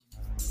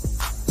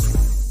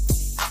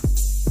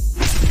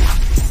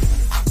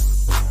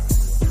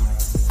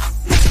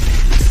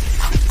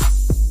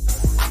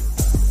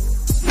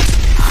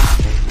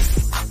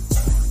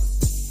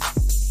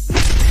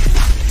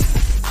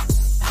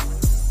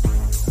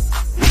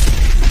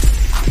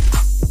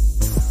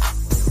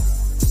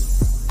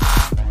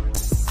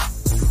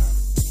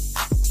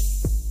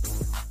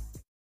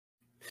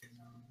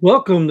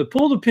Welcome to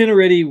Pull the Pin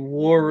Already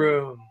War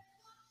Room.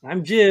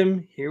 I'm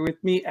Jim, here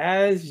with me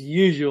as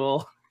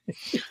usual.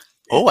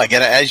 Oh, I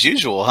get it as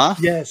usual, huh?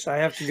 Yes, I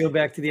have to go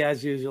back to the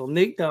as usual.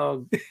 Nate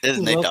Dog, This is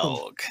Nate welcome.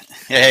 Dog.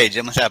 Hey,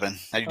 Jim, what's happening?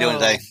 How you doing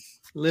today?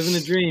 Living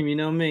a dream, you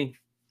know me.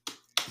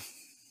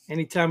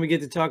 Anytime we get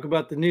to talk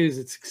about the news,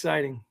 it's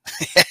exciting.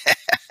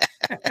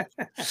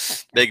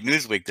 Big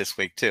news week this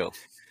week too.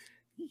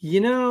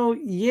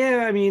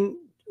 Yeah, I mean,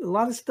 a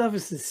lot of stuff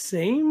is the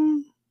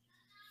same.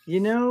 You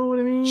know what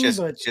I mean?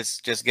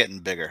 Just getting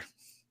bigger.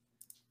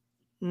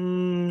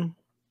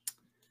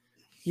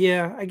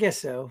 Yeah, I guess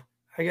so.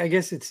 I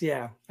guess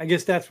I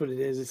guess that's what it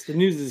is. It's the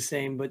news is the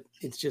same, but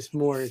it's just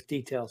more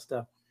detailed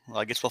stuff. Well,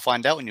 I guess we'll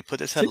find out when you put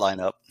this headline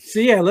up.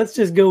 So yeah, let's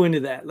just go into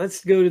that.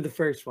 Let's go to the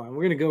first one.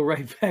 We're going to go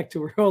right back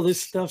to where all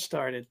this stuff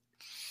started.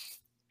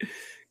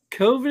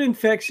 COVID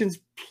infections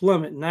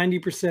plummet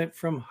 90%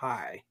 from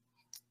high.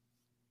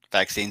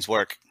 Vaccines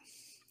work.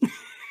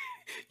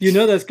 You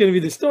know that's going to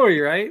be the story,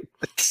 right?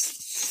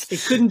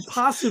 It couldn't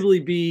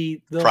possibly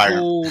be the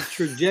whole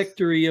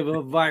trajectory of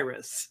a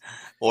virus.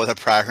 Or the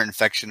prior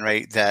infection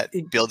rate that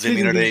builds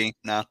immunity.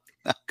 No.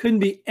 Couldn't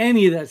be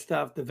any of that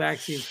stuff. The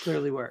vaccines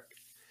clearly work.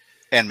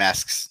 And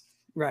masks.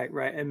 Right.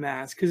 And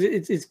masks. Because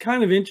it's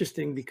kind of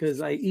interesting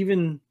because I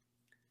even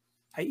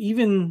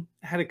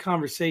had a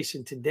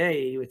conversation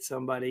today with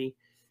somebody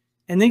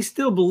and they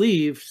still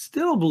believe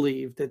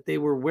that they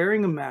were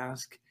wearing a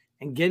mask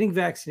and getting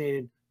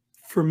vaccinated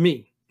for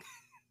me,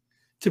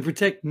 to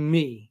protect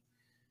me.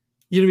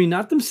 You know what I mean?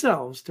 Not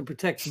themselves, to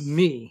protect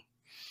me.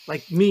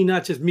 Like me,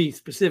 not just me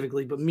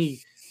specifically, but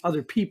me,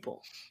 other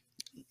people.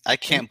 I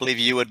can't believe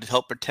you would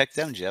help protect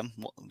them, Jim.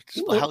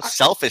 How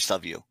selfish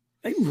of you.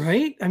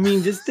 Right? I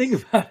mean, just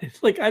think about it.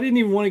 Like, I didn't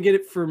even want to get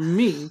it for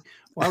me.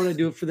 Why would I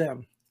do it for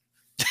them?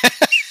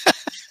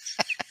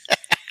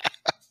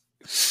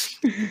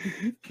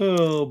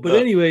 But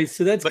anyway,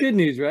 so that's good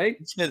news, right?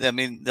 I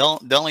mean, the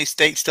only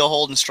state still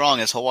holding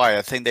strong is Hawaii.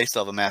 I think they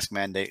still have a mask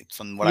mandate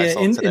from what I saw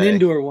today. An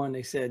indoor one,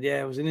 they said.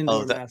 Yeah, it was an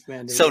indoor mask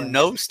mandate. So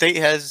no state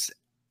has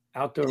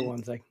outdoor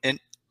ones, like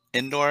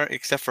indoor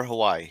except for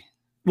Hawaii.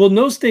 Well,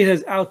 no state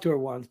has outdoor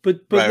ones,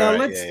 but now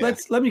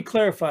let me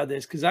clarify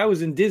this because I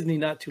was in Disney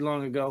not too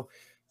long ago.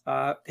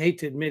 Hate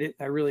to admit it,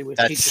 I really would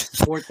hate to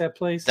support that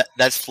place.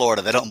 That's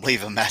Florida. They don't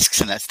believe in masks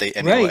in that state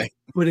anyway. Right.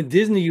 But in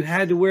Disney, you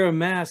had to wear a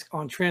mask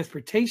on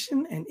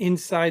transportation and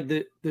inside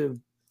the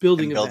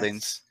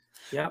buildings.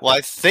 Yeah. Well,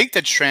 I think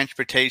that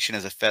transportation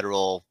is a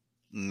federal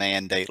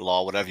mandate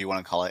law, whatever you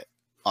want to call it.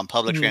 On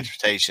public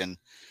transportation,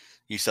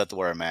 you still have to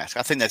wear a mask.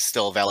 I think that's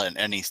still valid in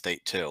any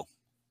state too.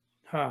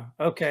 Huh.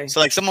 Okay. So,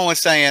 like someone was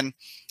saying,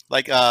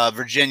 like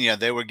Virginia,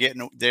 they were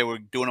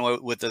doing away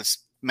with the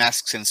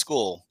masks in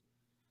school,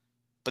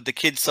 but the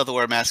kids still have to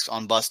wear masks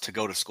on bus to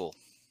go to school.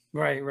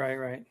 Right.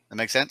 That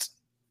makes sense.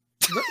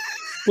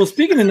 Well,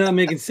 speaking of not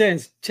making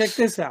sense, check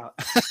this out.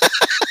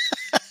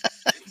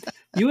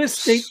 U.S.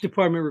 State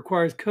Department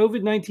requires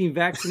COVID-19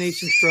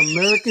 vaccinations for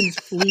Americans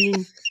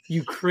fleeing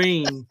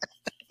Ukraine.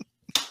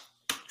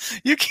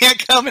 You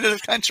can't come into the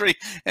country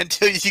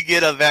until you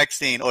get a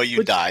vaccine or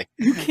you die.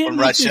 You can't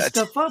make this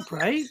stuff up,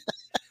 right?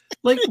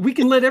 Like, we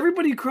can let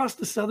everybody across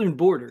the southern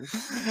border,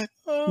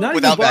 not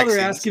even bother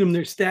asking them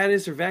their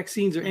status or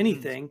vaccines or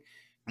anything.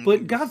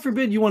 But God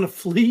forbid you want to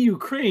flee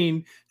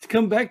Ukraine to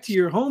come back to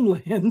your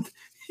homeland,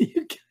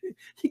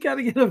 you got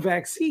to get a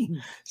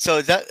vaccine. So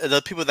is that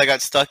the people that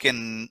got stuck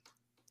in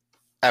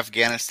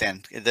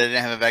Afghanistan? They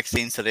didn't have a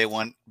vaccine, so they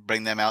won't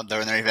bring them out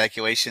during their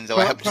evacuations.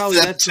 Probably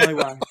that's probably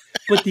why.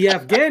 But the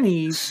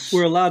Afghanis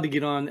were allowed to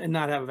get on and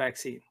not have a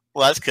vaccine.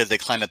 Well, that's because they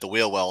climbed up the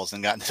wheel wells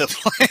and got into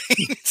the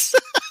planes.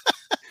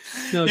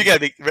 No, you got to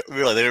be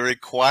real. They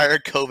require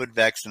COVID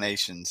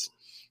vaccinations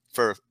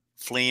for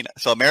fleeing.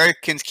 So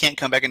Americans can't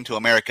come back into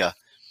America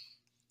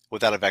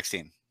without a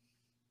vaccine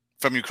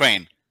from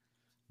Ukraine.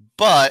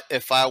 But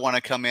if I want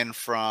to come in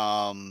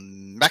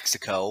from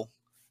Mexico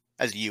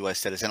as a U.S.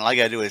 citizen, all I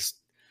got to do is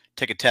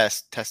take a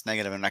test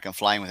negative, and I can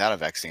fly in without a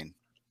vaccine.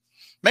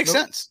 Makes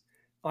sense.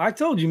 I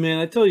told you, man.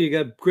 I told you, you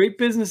got a great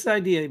business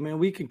idea, man.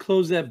 We can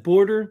close that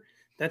border,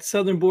 that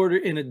southern border,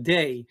 in a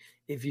day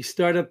if you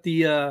start up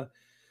the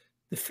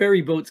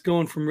ferry boats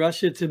going from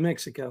Russia to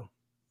Mexico.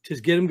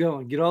 Just get them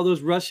going. Get all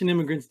those Russian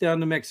immigrants down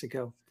to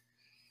Mexico.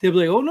 They'll be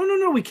like, oh,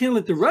 no, we can't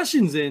let the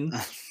Russians in.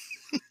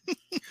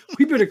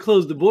 We better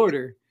close the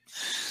border.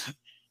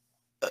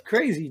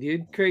 Crazy,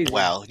 dude. Crazy.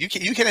 Wow. You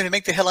can't even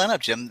make the headline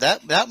up, Jim.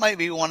 That might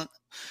be one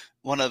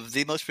of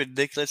the most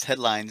ridiculous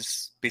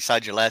headlines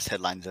besides your last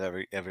headlines of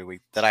every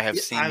week that I have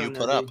seen you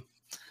put up.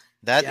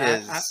 That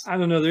is. I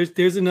don't know.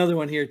 There's another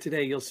one here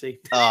today. You'll see.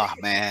 Oh,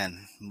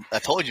 man. I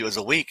told you it was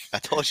a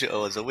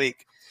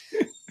week.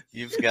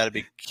 You've got to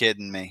be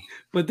kidding me.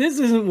 But this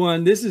isn't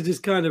one. This is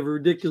just kind of a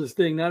ridiculous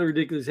thing, not a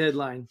ridiculous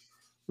headline.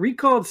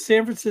 Recalled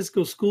San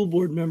Francisco school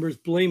board members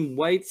blame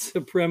white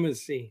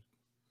supremacy.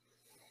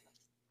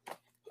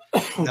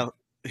 No,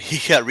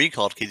 he got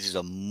recalled because he's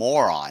a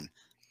moron.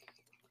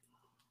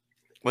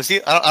 Was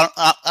he? I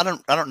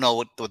don't know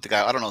what the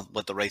guy. I don't know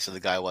what the race of the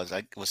guy was.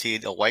 Was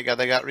he a white guy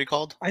that got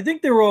recalled? I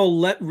think they were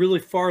all really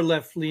far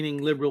left leaning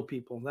liberal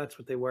people. That's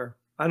what they were.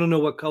 I don't know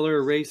what color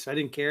or race. I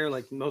didn't care.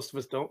 Like most of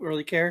us don't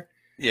really care.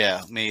 Yeah,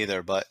 me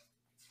either. But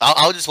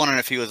I was just wondering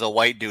if he was a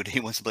white dude.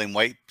 He wants to blame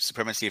white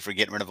supremacy for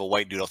getting rid of a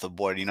white dude off the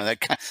board. You know, that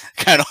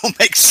kind of don't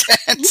make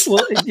sense.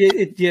 Well,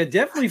 it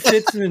definitely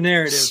fits in the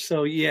narrative.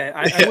 So yeah,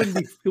 I wouldn't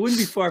be. It wouldn't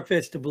be far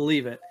fetched to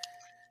believe it.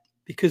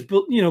 Because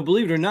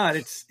believe it or not,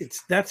 it's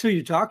that's who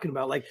you're talking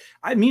about. Like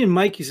me and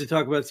Mike used to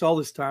talk about this all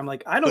this time.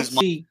 Like I don't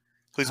see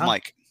who's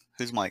Mike.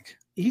 Who's Mike?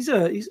 He's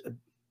a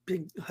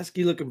big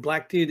husky looking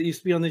black dude that used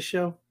to be on this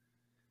show.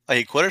 Oh,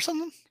 he quit or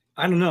something?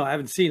 I don't know. I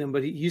haven't seen him,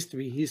 but he used to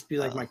be. He used to be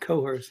like my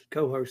co-host.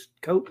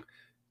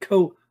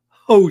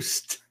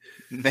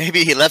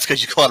 Maybe he left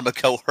because you called him a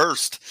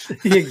co-host.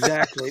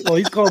 Exactly. Well,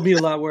 he's called me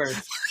a lot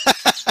worse.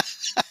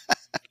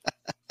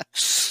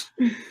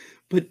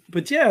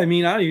 But yeah, I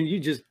mean, you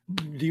just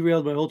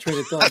derailed my whole train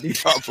of thought. I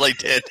probably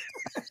did.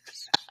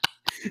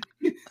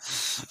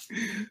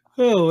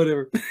 Oh,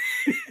 whatever.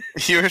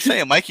 You were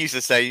saying, Mike used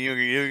to say you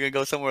were gonna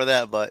go somewhere with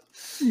that, but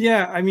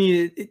yeah, I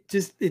mean,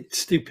 it's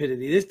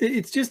stupidity.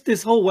 It's just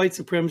this whole white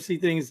supremacy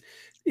thing.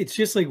 It's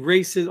just like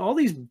racist. All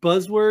these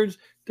buzzwords,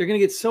 they're gonna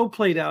get so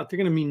played out. They're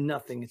gonna mean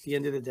nothing at the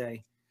end of the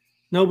day.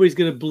 Nobody's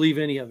gonna believe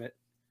any of it.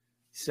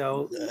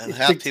 So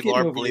half people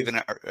aren't believing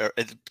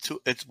it.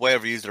 It's way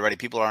overused already.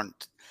 People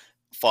aren't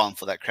falling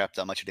for that crap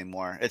that much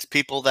anymore. It's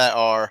people that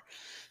are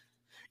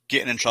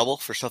getting in trouble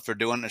for stuff they're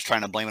doing is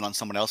trying to blame it on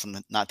someone else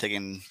and not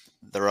taking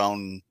their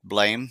own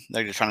blame.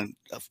 They're just trying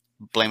to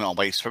blame it on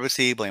white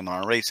supremacy, blame it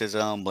on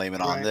racism, blame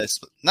it on this.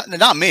 But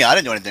not me. I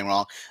didn't do anything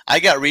wrong.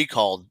 I got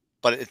recalled,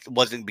 but it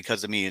wasn't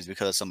because of me. It's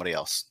because of somebody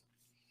else.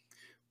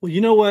 Well,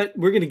 you know what?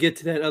 We're going to get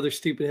to that other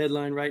stupid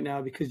headline right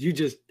now because you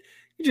just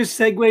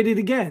segued it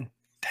again.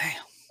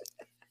 Damn.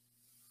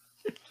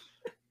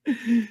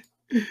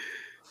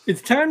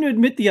 It's time to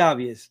admit the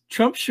obvious.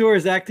 Trump sure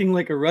is acting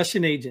like a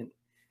Russian agent.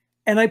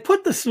 And I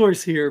put the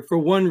source here for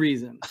one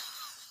reason.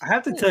 I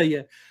have to tell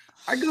you,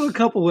 I go to a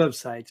couple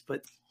websites,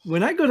 but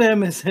when I go to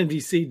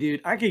MSNBC,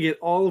 dude, I can get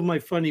all of my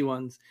funny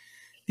ones.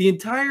 The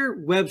entire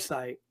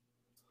website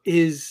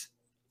is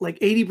like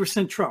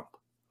 80% Trump.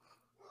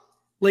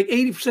 Like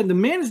 80%. The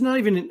man is not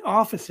even in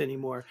office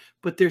anymore,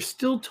 but they're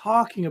still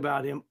talking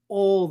about him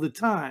all the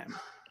time.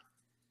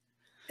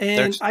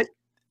 And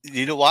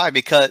you know why?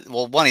 Because,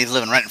 well, one, he's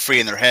living rent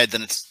free in their heads,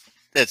 and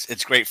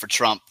it's great for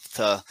Trump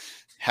to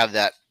have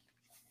that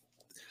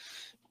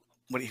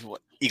what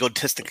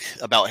egotistic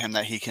about him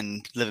that he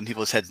can live in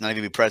people's heads and not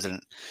even be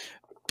president.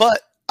 But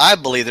I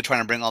believe they're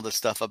trying to bring all this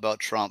stuff about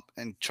Trump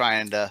and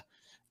trying to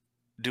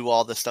do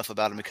all this stuff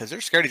about him because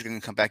they're scared he's going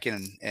to come back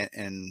in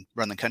and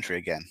run the country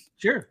again.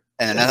 Sure,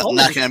 and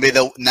not going to be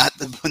not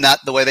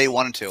the way they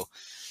wanted to.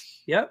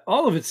 Yeah,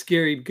 all of it's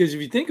scary because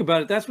if you think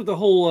about it, that's what the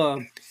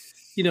whole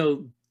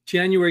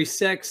January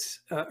sex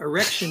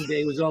erection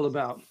day was all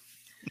about.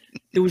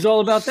 It was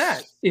all about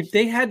that. If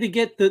they had to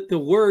get the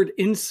word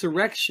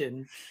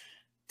insurrection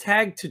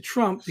tagged to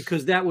Trump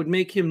because that would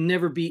make him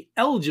never be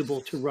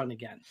eligible to run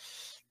again.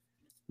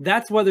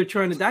 That's why they're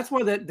trying to. That's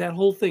why that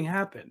whole thing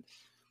happened.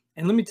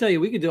 And let me tell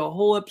you, we could do a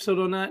whole episode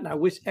on that. And I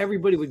wish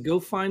everybody would go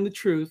find the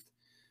truth,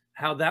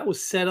 how that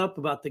was set up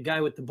about the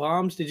guy with the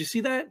bombs. Did you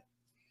see that?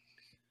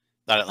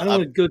 I don't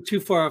want to go too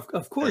far,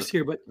 of course,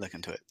 here, but look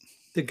into it.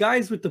 The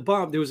guys with the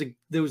bomb. There was a.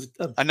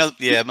 I know.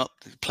 Yeah,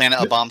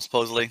 planted a bomb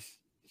supposedly.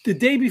 The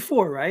day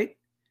before, right?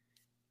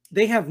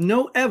 They have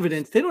no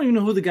evidence. They don't even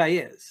know who the guy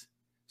is.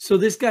 So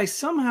this guy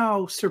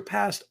somehow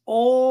surpassed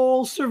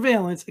all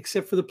surveillance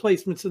except for the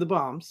placements of the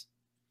bombs.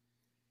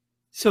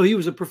 So he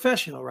was a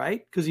professional,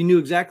 right? Because he knew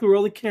exactly where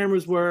all the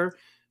cameras were,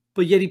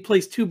 but yet he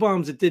placed 2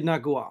 bombs that did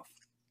not go off.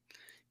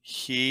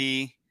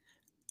 He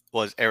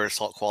was air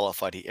assault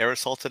qualified. He air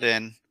assaulted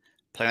in,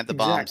 planted the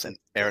bombs, and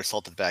air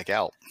assaulted back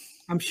out.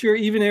 I'm sure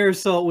even air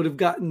assault would have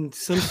gotten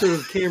some sort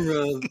of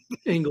camera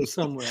angle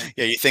somewhere.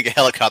 Yeah, you think a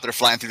helicopter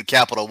flying through the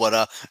Capitol would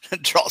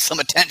draw some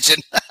attention.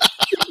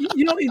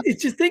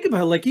 It's just think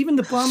about it. Like even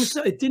the bomb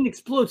itself, it didn't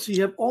explode. So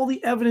you have all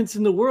the evidence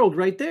in the world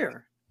right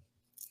there.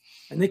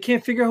 And they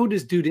can't figure out who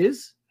this dude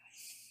is.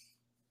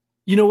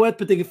 You know what?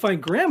 But they can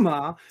find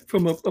grandma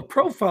from a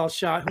profile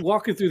shot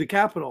walking through the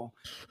Capitol.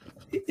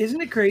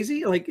 Isn't it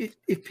crazy? Like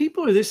if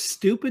people are this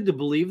stupid to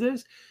believe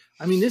this,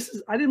 I mean,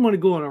 I didn't want to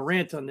go on a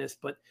rant on this,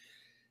 but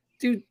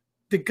dude,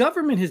 the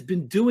government has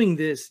been doing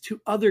this to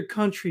other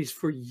countries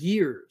for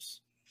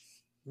years.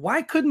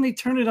 Why couldn't they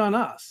turn it on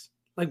us?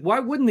 Like, why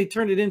wouldn't they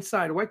turn it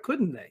inside? Why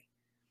couldn't they?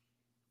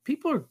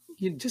 People are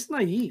just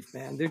naive,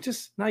 man. They're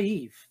just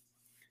naive.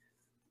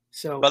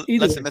 So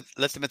let's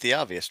admit the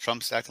obvious.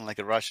 Trump's acting like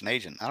a Russian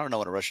agent. I don't know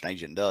what a Russian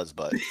agent does,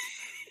 but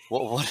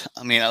what?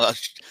 I mean, I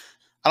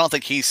don't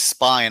think he's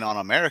spying on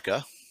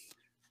America.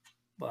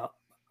 Well,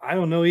 I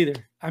don't know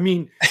either. I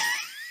mean,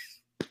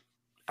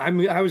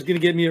 I was going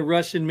to get me a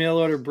Russian mail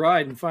order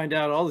bride and find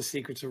out all the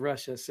secrets of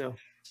Russia. So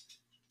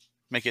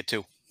make it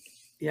 2.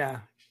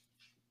 Yeah,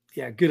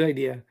 good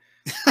idea.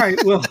 All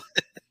right. Well,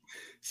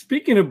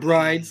 speaking of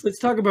brides, let's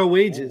talk about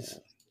wages.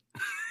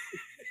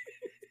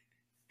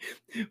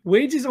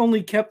 Wages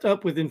only kept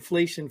up with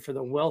inflation for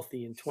the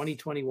wealthy in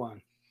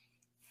 2021.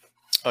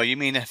 Oh, you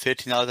mean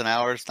 $15 an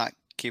hour is not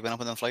keeping up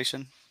with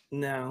inflation?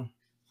 No.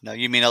 No,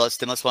 you mean all that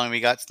stimulus money we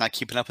got is not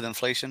keeping up with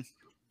inflation?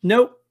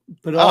 Nope.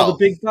 But all the Oh,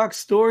 big box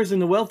stores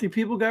and the wealthy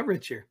people got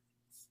richer.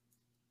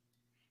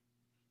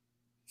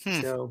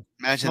 hmm. So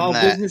Imagine small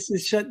that.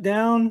 businesses shut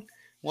down,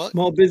 What?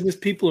 small business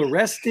people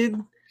arrested,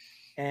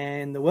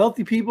 and the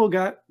wealthy people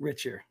got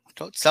richer.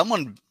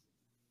 Someone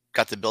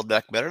got to build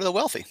back better. The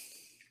wealthy.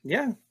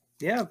 Yeah.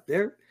 Yeah.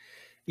 They're,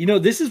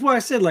 this is why I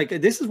said, like,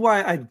 this is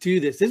why I do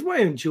this. This is why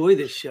I enjoy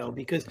this show,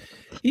 because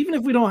even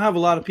if we don't have a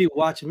lot of people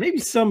watching, maybe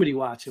somebody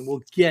watching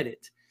will get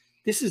it.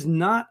 This is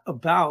not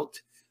about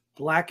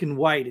black and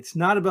white. It's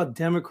not about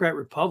Democrat,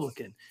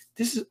 Republican.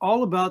 This is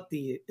all about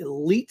the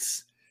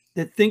elites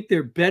that think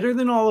they're better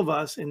than all of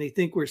us and they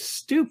think we're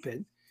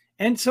stupid.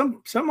 And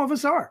some of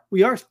us are.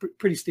 We are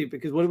pretty stupid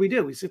because what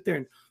do? We sit there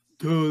and,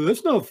 duh,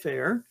 that's not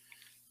fair.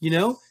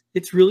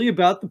 It's really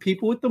about the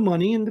people with the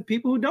money and the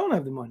people who don't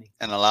have the money.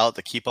 And allow it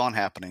to keep on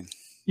happening.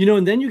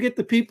 And then you get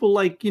the people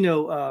like,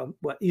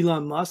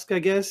 Elon Musk, I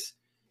guess.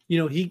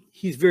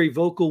 He's very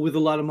vocal with a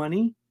lot of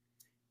money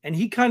and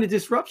he kind of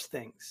disrupts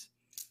things.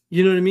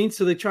 You know what I mean?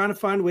 So they're trying to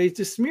find ways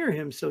to smear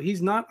him. So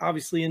he's not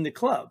obviously in the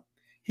club.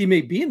 He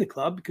may be in the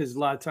club because a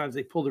lot of times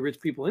they pull the rich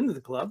people into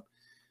the club,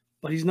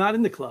 but he's not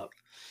in the club.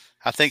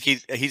 I think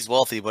he's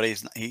wealthy,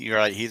 but you're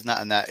right. He's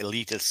not in that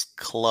elitist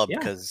club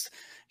because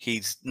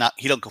he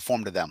don't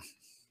conform to them.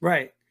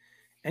 Right.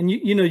 And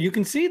you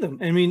can see them.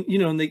 I mean,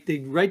 and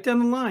they write down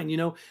the line.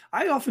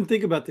 I often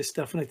think about this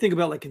stuff and I think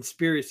about like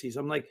conspiracies.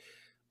 I'm like,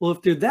 well,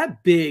 if they're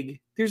that big,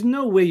 there's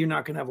no way you're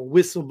not going to have a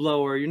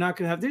whistleblower. You're not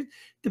going to have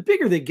the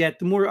bigger they get,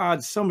 the more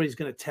odds somebody's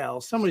going to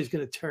tell, somebody's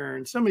going to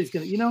turn, somebody's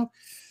going to,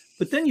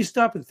 but then you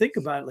stop and think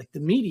about it, like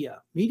the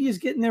media is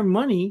getting their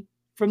money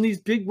from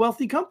these big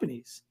wealthy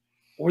companies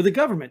or the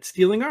government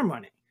stealing our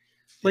money.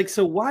 Like,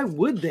 so why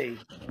would they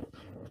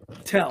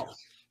tell?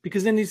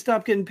 Because then they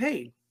stop getting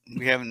paid.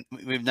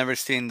 We've never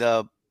seen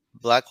the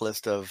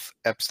blacklist of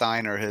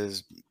Epstein or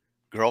his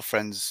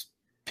girlfriend's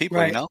people,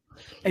 right.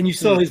 And you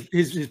saw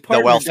his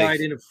partner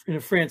died in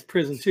a France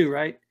prison too,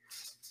 right?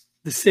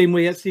 The same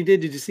way Epstein did.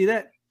 Did you see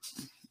that?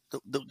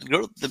 The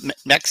girl, the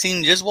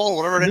Maxine Giswell,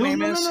 whatever her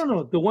name is.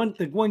 No. The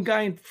one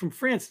guy from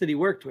France that he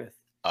worked with.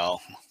 Oh,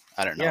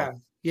 I don't know.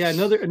 Yeah.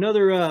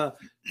 Another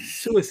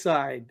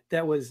suicide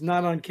that was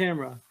not on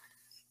camera.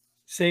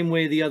 Same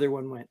way the other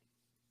one went.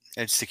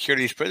 And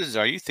securities prisons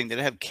you think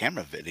they have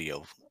camera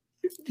video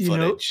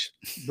footage,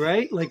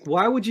 right? Like,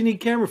 why would you need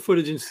camera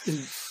footage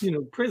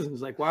in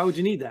prisons? Like, why would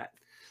you need that?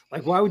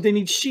 Like, why would they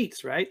need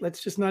sheets? Right?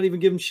 Let's just not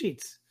even give them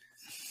sheets.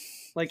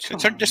 Like,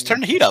 just turn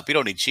the heat up. You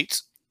don't need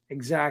sheets.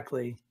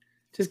 Exactly.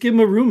 Just give him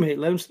a roommate.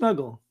 Let him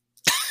snuggle.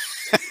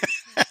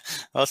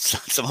 Well,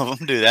 some of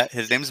them do that.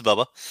 His name's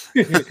Bubba.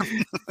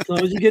 As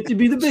long as you get to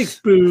be the big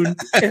spoon,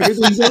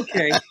 everything's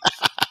okay.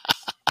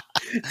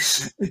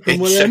 From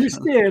what I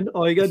understand,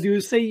 all you got to do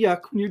is say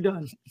yuck when you're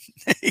done.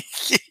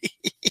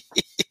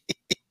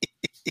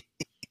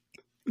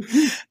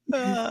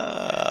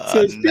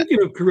 So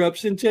speaking of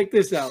corruption, check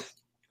this out.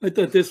 I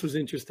thought this was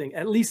interesting.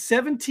 At least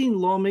 17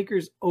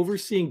 lawmakers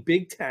overseeing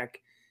big tech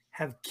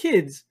have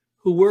kids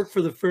who work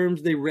for the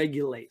firms they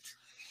regulate.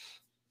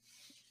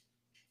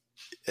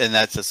 And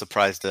that's a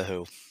surprise to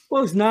who?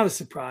 Well, it's not a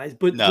surprise,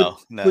 but no.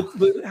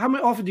 But how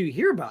often do you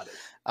hear about it?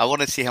 I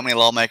want to see how many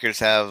lawmakers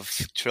have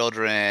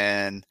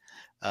children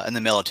in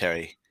the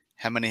military.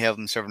 How many have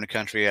them serving the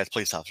country as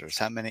police officers?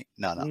 How many?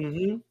 No.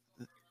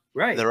 Mm-hmm.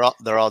 Right.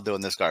 They're all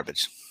doing this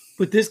garbage.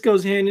 But this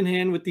goes hand in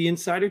hand with the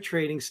insider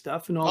trading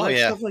stuff and all that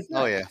stuff like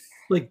that. Oh, yeah.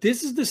 Like,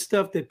 this is the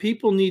stuff that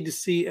people need to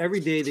see every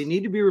day. They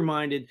need to be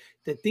reminded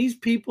that these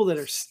people that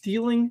are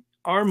stealing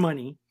our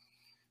money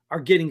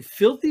are getting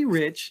filthy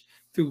rich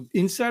through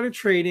insider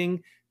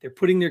trading. They're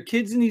putting their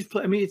kids in these.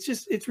 I mean,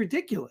 it's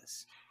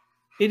ridiculous.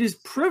 It is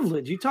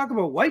privilege. You talk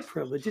about white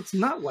privilege. It's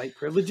not white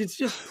privilege. It's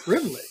just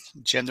privilege.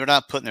 Jim, they're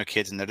not putting their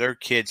kids in there. Their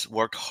kids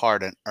worked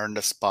hard and earned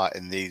a spot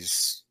in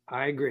these.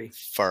 I agree.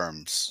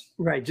 Firms.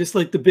 Right. Just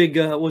like the big,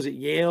 was it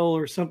Yale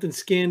or something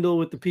scandal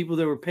with the people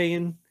that were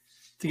paying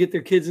to get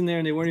their kids in there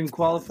and they weren't even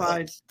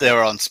qualified. They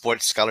were on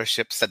sports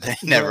scholarships that they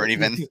never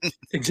even.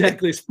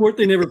 Exactly. A sport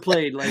they never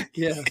played. Like,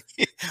 yeah.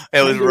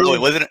 It was rowing,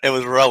 wasn't it? It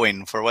was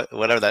rowing for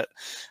whatever that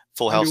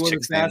Full House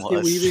chick's name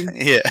was. Weaving.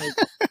 Yeah.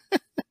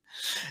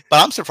 But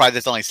I'm surprised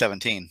it's only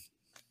 17.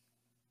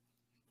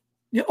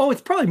 Yeah. Oh,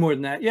 it's probably more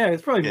than that. Yeah,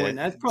 it's probably more than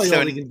that. It's probably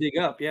all they can dig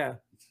up. Yeah.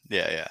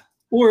 Yeah.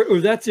 Or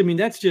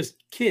that's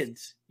just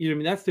kids.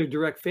 That's their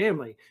direct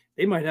family.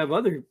 They might have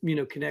other,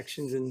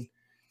 connections and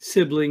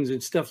siblings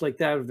and stuff like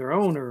that of their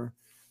own, or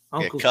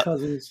uncles,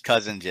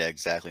 cousins. Yeah,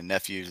 exactly.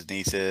 Nephews,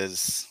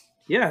 nieces.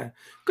 Yeah.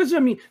 Because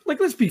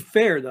let's be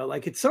fair though.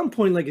 Like, at some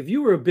point, like, if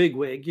you were a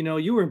bigwig,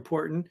 you were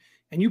important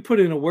and you put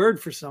in a word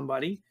for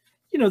somebody,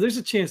 there's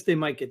a chance they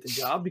might get the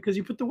job because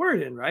you put the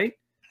word in, right?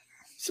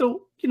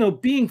 So,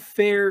 being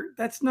fair,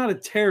 that's not a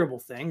terrible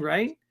thing,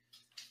 right?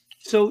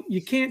 So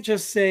you can't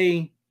just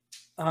say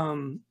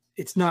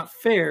it's not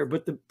fair,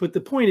 but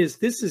the point is,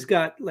 this has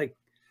got like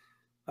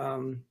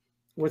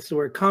what's the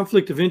word?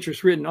 Conflict of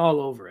interest written all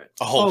over it.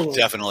 Oh,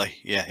 definitely.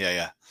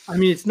 Yeah. I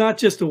mean, it's not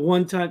just a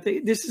one-time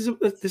thing. This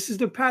is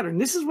the pattern.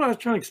 This is what I was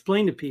trying to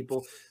explain to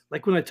people.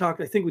 Like when I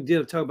think we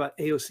did talk about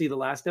AOC the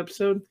last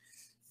episode.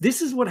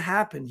 This is what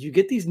happens. You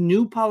get these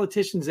new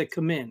politicians that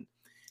come in,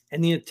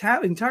 and the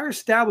entire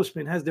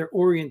establishment has their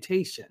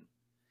orientation.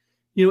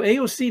 You know,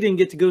 AOC didn't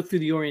get to go through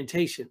the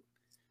orientation.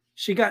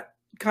 She got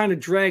kind of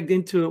dragged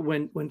into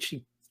it when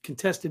she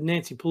contested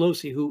Nancy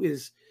Pelosi, who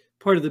is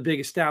part of the big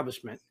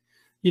establishment.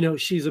 You know,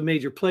 she's a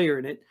major player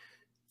in it.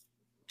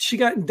 She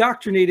got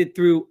indoctrinated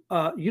through,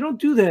 you don't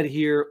do that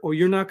here, or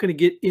you're not going to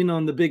get in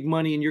on the big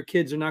money, and your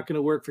kids are not going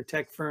to work for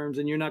tech firms,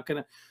 and you're not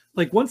going to,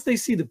 like, once they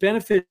see the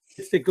benefits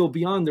that go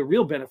beyond the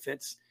real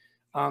benefits,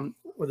 or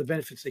the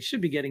benefits they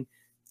should be getting,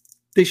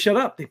 they shut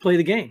up. They play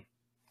the game.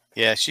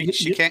 Yeah,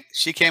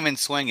 she came in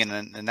swinging,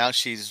 and now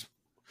she's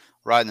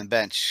riding the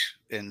bench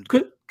and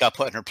got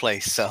put in her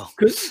place. So,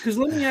 because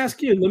let me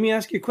ask you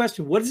a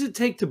question. What does it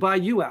take to buy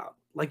you out?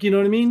 Like, you know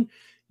what I mean?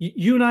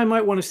 You and I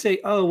might want to say,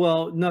 oh,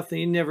 well,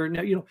 nothing, never,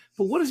 you know,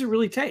 but what does it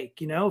really take?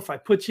 You know, if I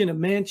put you in a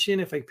mansion,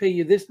 if I pay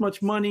you this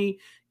much money,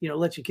 you know,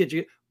 let your kids,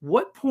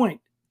 what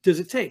point does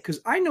it take? Because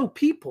I know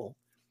people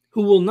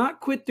who will not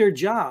quit their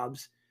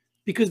jobs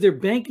because they're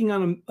banking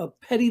on a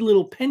petty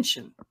little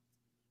pension.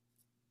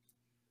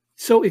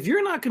 So if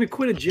you're not going to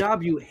quit a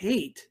job you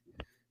hate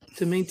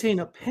to maintain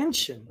a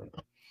pension,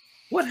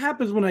 what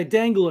happens when I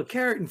dangle a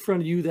carrot in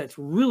front of you that's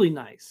really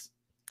nice?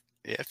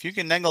 Yeah, if you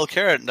can dangle a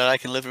carrot that I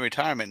can live in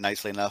retirement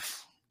nicely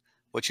enough,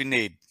 what you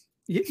need.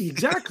 Yeah,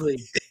 exactly.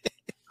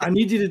 I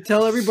need you to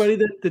tell everybody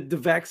that the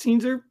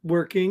vaccines are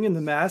working and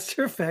the masks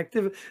are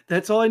effective.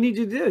 That's all I need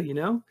you to do, you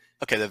know?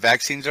 Okay, the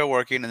vaccines are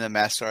working and the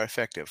masks are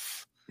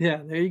effective.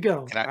 Yeah, there you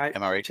go.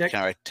 Am I right? Can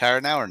I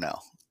retire now or no?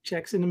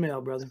 Check's in the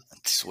mail, brother.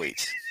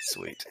 Sweet.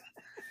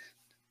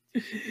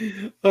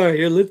 All right,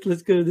 here,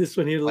 let's go to this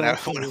one here.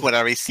 When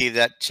I receive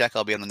that check,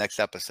 I'll be on the next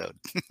episode.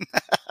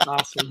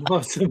 Awesome.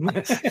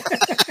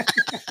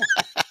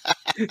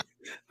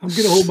 I'm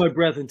going to hold my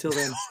breath until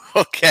then.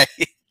 Okay.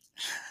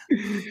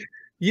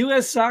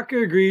 U.S.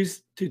 Soccer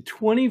agrees to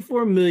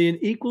 $24 million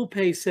equal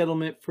pay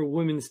settlement for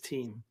women's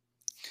team.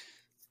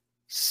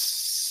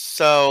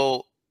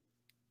 So,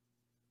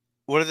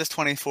 where did this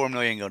 $24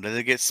 million go? Did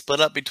it get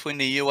split up between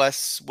the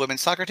U.S.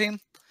 women's soccer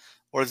team?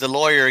 Or does the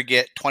lawyer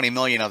get $20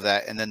 million of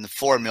that, and then the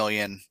 $4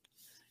 million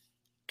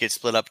gets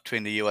split up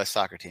between the U.S.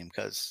 soccer team?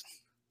 Because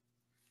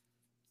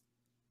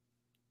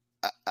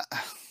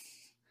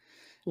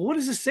what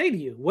does this say to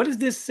you? What does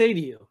this say to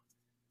you?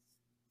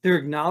 They're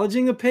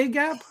acknowledging a pay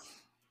gap?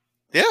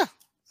 Yeah,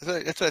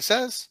 that's what it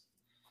says.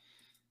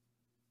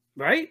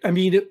 Right? I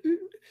mean,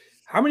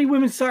 how many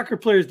women's soccer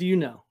players do you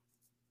know?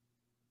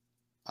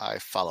 I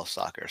follow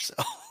soccer, so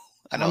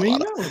I know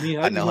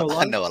I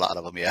know a lot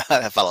of them. Yeah,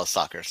 I follow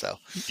soccer, so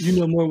you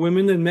know more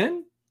women than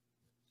men.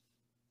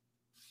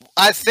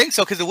 I think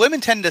so because the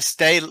women tend to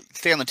stay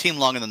on the team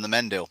longer than the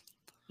men do.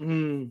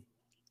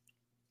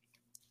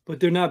 But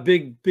they're not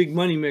big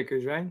money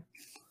makers, right?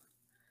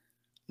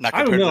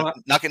 I don't know.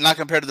 Not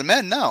compared to the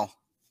men, no.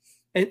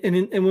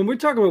 And when we're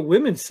talking about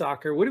women's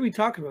soccer, what are we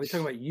talking about? We're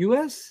talking about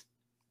U.S.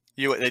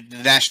 The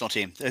national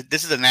team.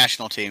 This is a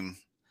national team.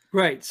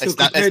 Right. So it's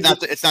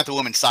not the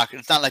women's soccer.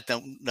 It's not like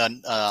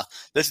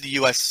this is the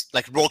U.S.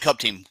 like World Cup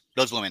team.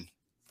 Those women.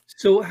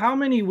 So how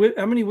many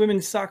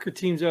women's soccer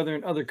teams are there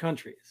in other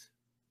countries?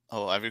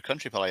 Oh, every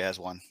country probably has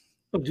one.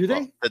 Oh, do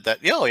they?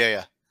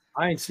 Yeah.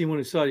 I ain't seen one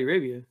in Saudi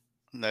Arabia.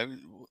 No,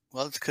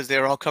 well, it's because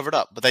they're all covered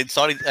up. But Iraq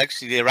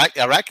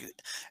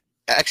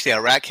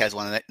has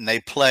one, and they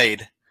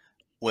played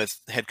with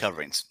head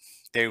coverings.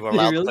 They were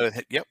allowed to play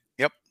with Yep.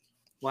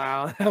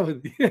 Wow, that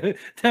would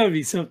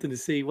be something to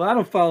see. Well, I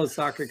don't follow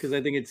soccer because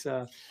I think it's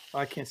I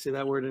can't say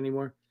that word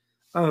anymore.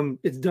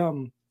 It's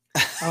dumb.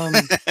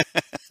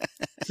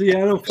 So yeah,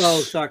 I don't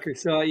follow soccer.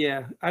 So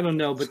yeah, I don't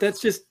know. But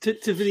that's just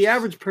for the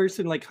average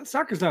person. Like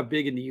soccer's not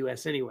big in the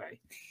U.S. anyway.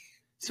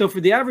 So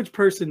for the average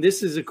person,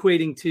 this is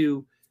equating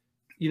to,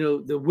 you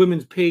know, the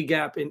women's pay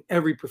gap in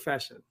every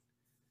profession.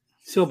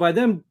 So by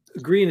them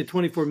agreeing to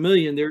 $24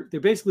 million, they're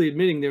basically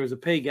admitting there was a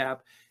pay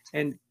gap.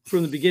 And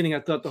from the beginning,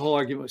 I thought the whole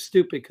argument was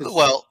stupid.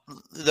 Well,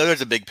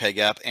 there's a big pay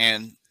gap,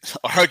 and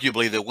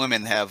arguably the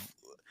women have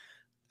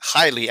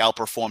highly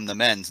outperformed the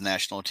men's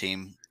national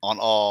team on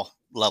all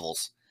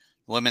levels.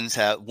 Women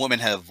have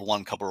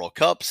won a couple World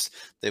Cups.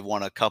 They've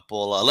won a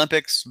couple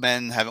Olympics.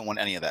 Men haven't won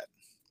any of that.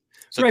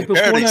 So right,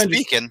 comparatively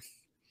speaking,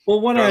 I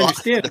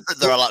understand,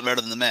 they're a lot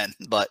better than the men.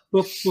 But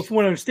from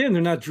what I understand,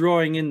 they're not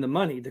drawing in the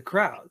money, the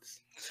crowds.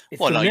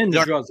 It's the men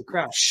that draws the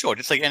crowd. Sure,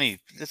 just like any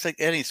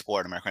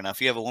sport in America right now. If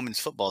you have a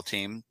women's football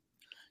team,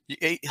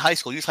 high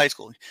school. You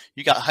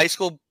got high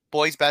school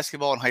boys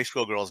basketball and high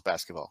school girls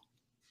basketball.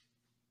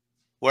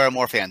 Where are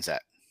more fans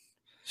at?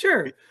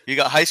 Sure. You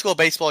got high school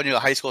baseball and you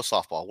got high school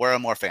softball. Where are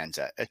more fans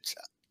at?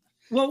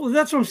 Well,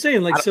 that's what I'm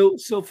saying. Like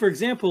so for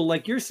example,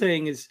 like you're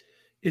saying is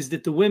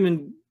that the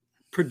women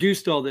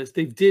produced all this.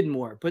 They did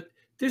more, but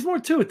there's more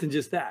to it than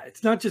just that.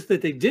 It's not just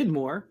that they did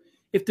more.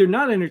 If they're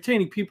not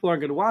entertaining, people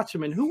aren't going to watch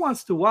them. And who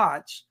wants to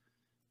watch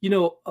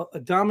a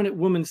dominant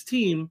women's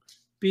team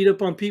beat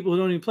up on people who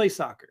don't even play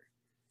soccer.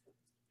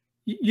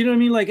 You know what I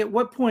mean? Like, at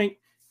what point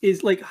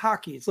is like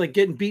hockey? It's like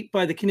getting beat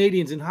by the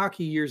Canadians in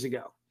hockey years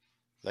ago.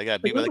 They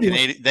got beat by the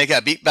Canadians. They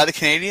got beat by the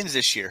Canadians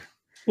this year.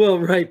 Well,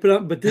 right,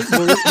 but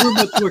we're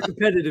much more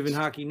competitive in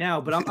hockey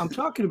now. But I'm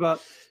talking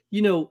about,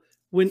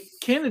 when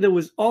Canada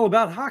was all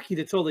about hockey,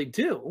 that's all they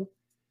do.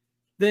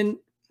 Then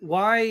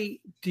why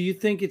do you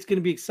think it's going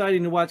to be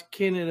exciting to watch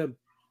Canada,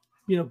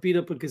 beat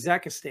up a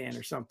Kazakhstan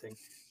or something?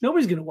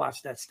 Nobody's going to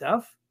watch that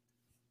stuff.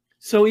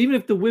 So even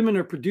if the women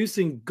are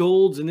producing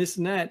golds and this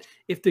and that,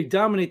 if they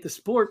dominate the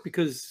sport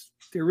because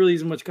there really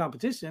isn't much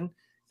competition,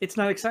 it's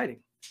not exciting.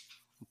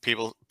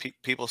 People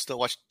still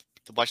watch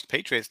the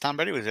Patriots. Tom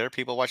Brady was there.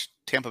 People watched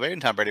Tampa Bay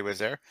and Tom Brady was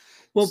there.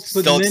 Well,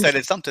 still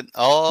excited something.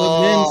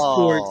 But men's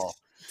sports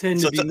tend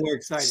to be more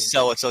exciting.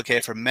 So it's okay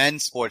for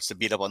men's sports to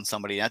beat up on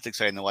somebody. That's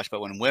exciting to watch.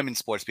 But when women's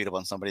sports beat up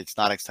on somebody, it's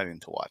not exciting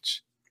to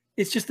watch.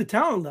 It's just the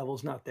talent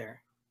level's not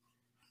there.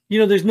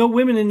 There's no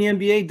women in the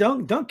NBA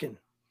dunking.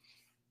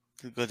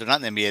 Because they're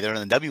not in the NBA, they're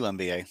in the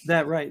WNBA.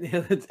 That right.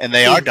 Yeah, and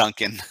they are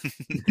dunking.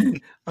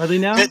 Are they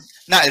now?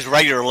 Not as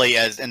regularly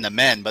as in the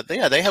men, but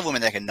they have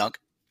women that can dunk.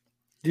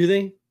 Do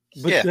they?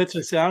 But yeah. That's what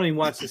I say. I don't even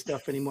watch this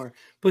stuff anymore.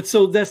 But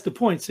so that's the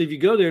point. So if you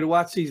go there to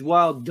watch these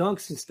wild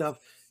dunks and stuff,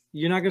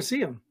 you're not going to see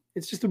them.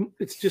 It's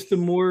just a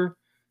more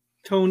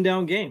toned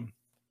down game.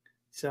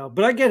 So,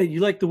 but I get it.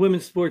 You like the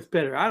women's sports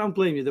better. I don't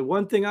blame you. The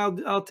one thing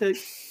I'll take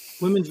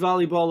women's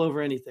volleyball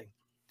over anything.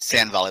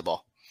 Sand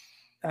volleyball.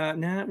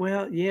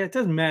 Well, yeah, it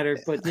doesn't matter,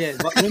 but yeah,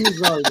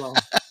 women's volleyball.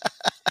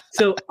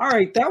 So, all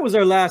right, that was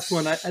our last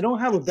one. I don't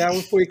have a bad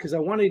one for you because I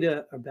wanted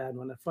a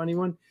funny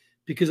one,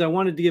 because I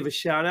wanted to give a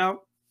shout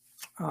out.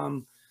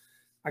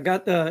 I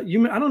got I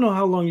don't know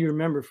how long you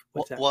remember.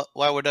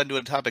 While we're done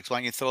doing topics, why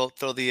don't you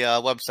throw the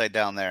website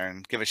down there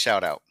and give a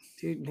shout out?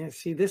 Dude, yeah,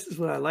 see, this is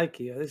what I like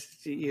you.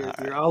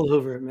 You're all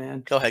over it,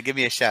 man. Go ahead, give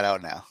me a shout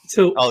out now.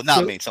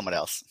 Not me, someone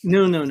else.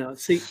 No.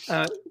 See,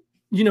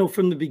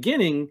 from the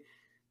beginning,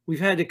 we've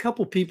had a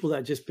couple people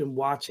that just been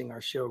watching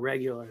our show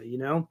regularly,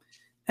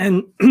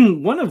 and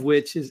one of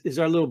which is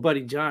our little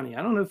buddy Johnny.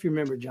 I don't know if you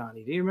remember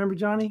Johnny. Do you remember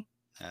Johnny?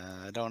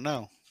 I don't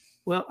know.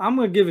 Well, I'm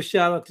going to give a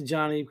shout out to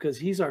Johnny because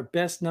he's our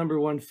best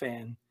 #1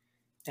 fan,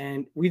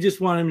 and we just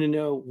want him to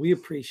know we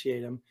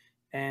appreciate him,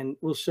 and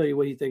we'll show you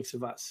what he thinks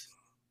of us.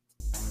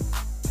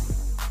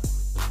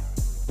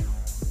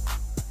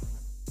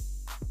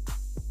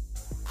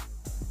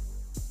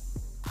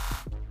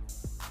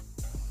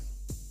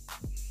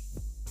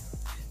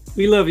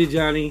 We love you,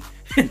 Johnny.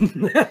 And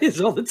that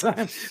is all the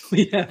time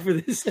we have for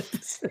this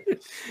episode.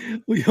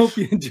 We hope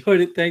you enjoyed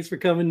it. Thanks for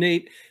coming,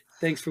 Nate.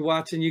 Thanks for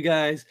watching, you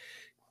guys.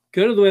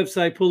 Go to the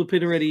website,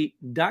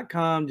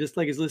 pullthepinalready.com, just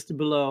like it's listed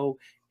below,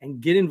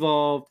 and get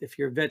involved. If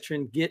you're a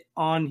veteran, get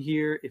on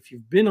here. If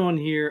you've been on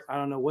here, I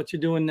don't know what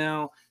you're doing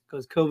now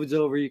because COVID's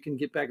over. You can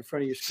get back in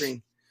front of your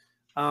screen.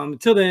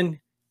 Until then,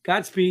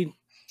 Godspeed.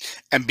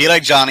 And be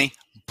like Johnny,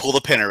 pull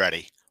the pin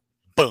already.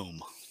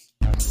 Boom.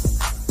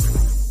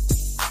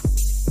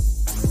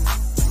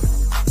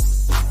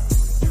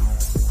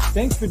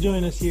 Thanks for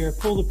joining us here at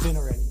Pull the Pin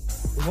Already.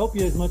 We hope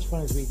you had as much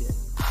fun as we did.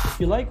 If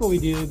you like what we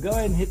do, go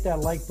ahead and hit that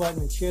like button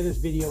and share this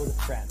video with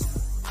a friend.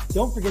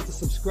 Don't forget to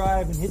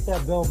subscribe and hit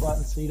that bell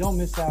button so you don't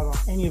miss out on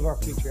any of our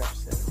future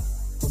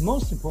episodes. But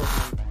most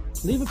importantly,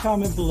 leave a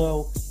comment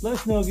below. Let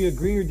us know if you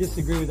agree or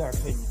disagree with our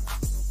opinions.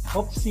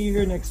 Hope to see you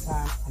here next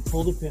time on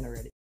Pull the Pin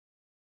Already.